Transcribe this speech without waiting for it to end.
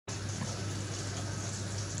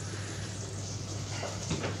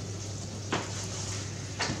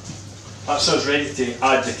That's us ready to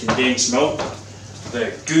add the condensed milk,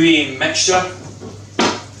 the gooey mixture.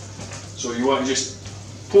 So you want to just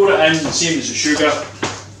pour it in, the same as the sugar.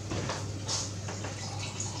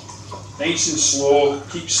 Nice and slow,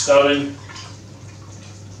 keep stirring.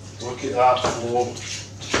 Look at that flow.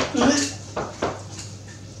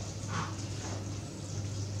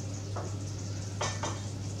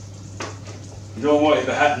 You don't want to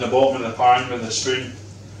be hitting the bottom of the pan with a spoon.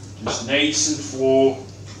 Just nice and slow.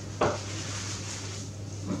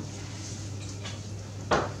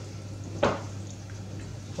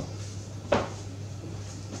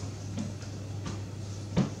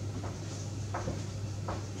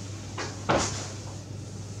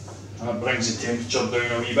 That brings the temperature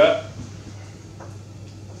down a wee bit.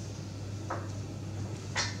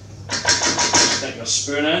 Stick your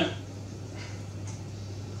spoon in.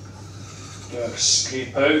 Get it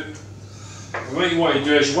scrape out. And what you want to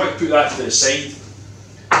do is you want to put that to the side.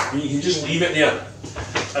 And you can just leave it there.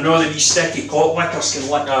 I know the wee sticky clock lickers can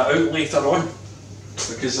lick that out later on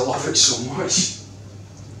because they love it so much.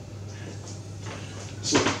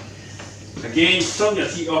 So again, turn your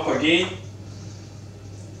heat up again.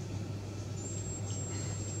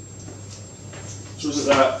 So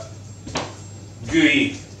that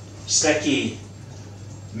gooey, sticky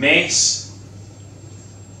mess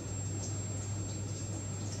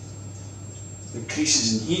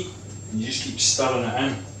increases in heat, and you just keep stirring it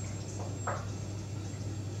in.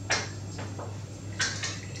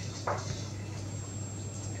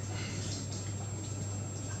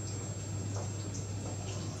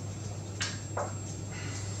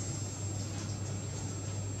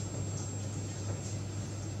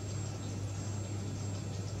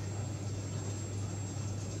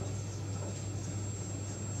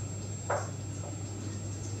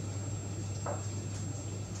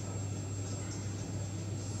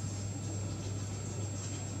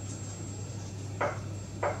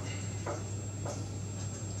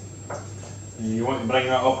 And you want to bring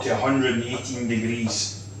that up to 118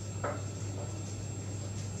 degrees.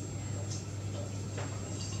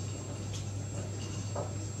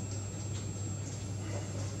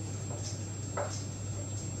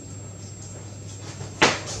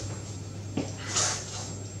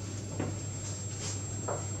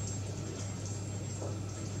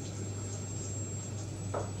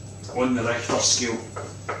 On the Richter scale.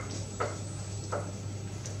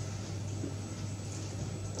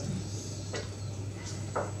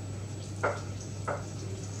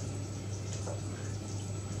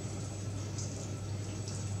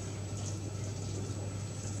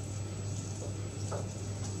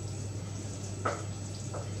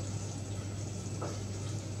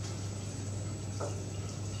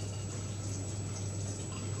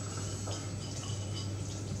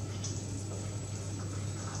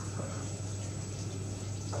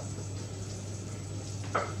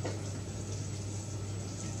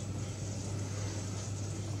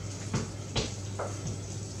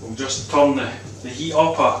 We'll just turn the heat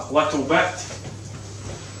up a little bit.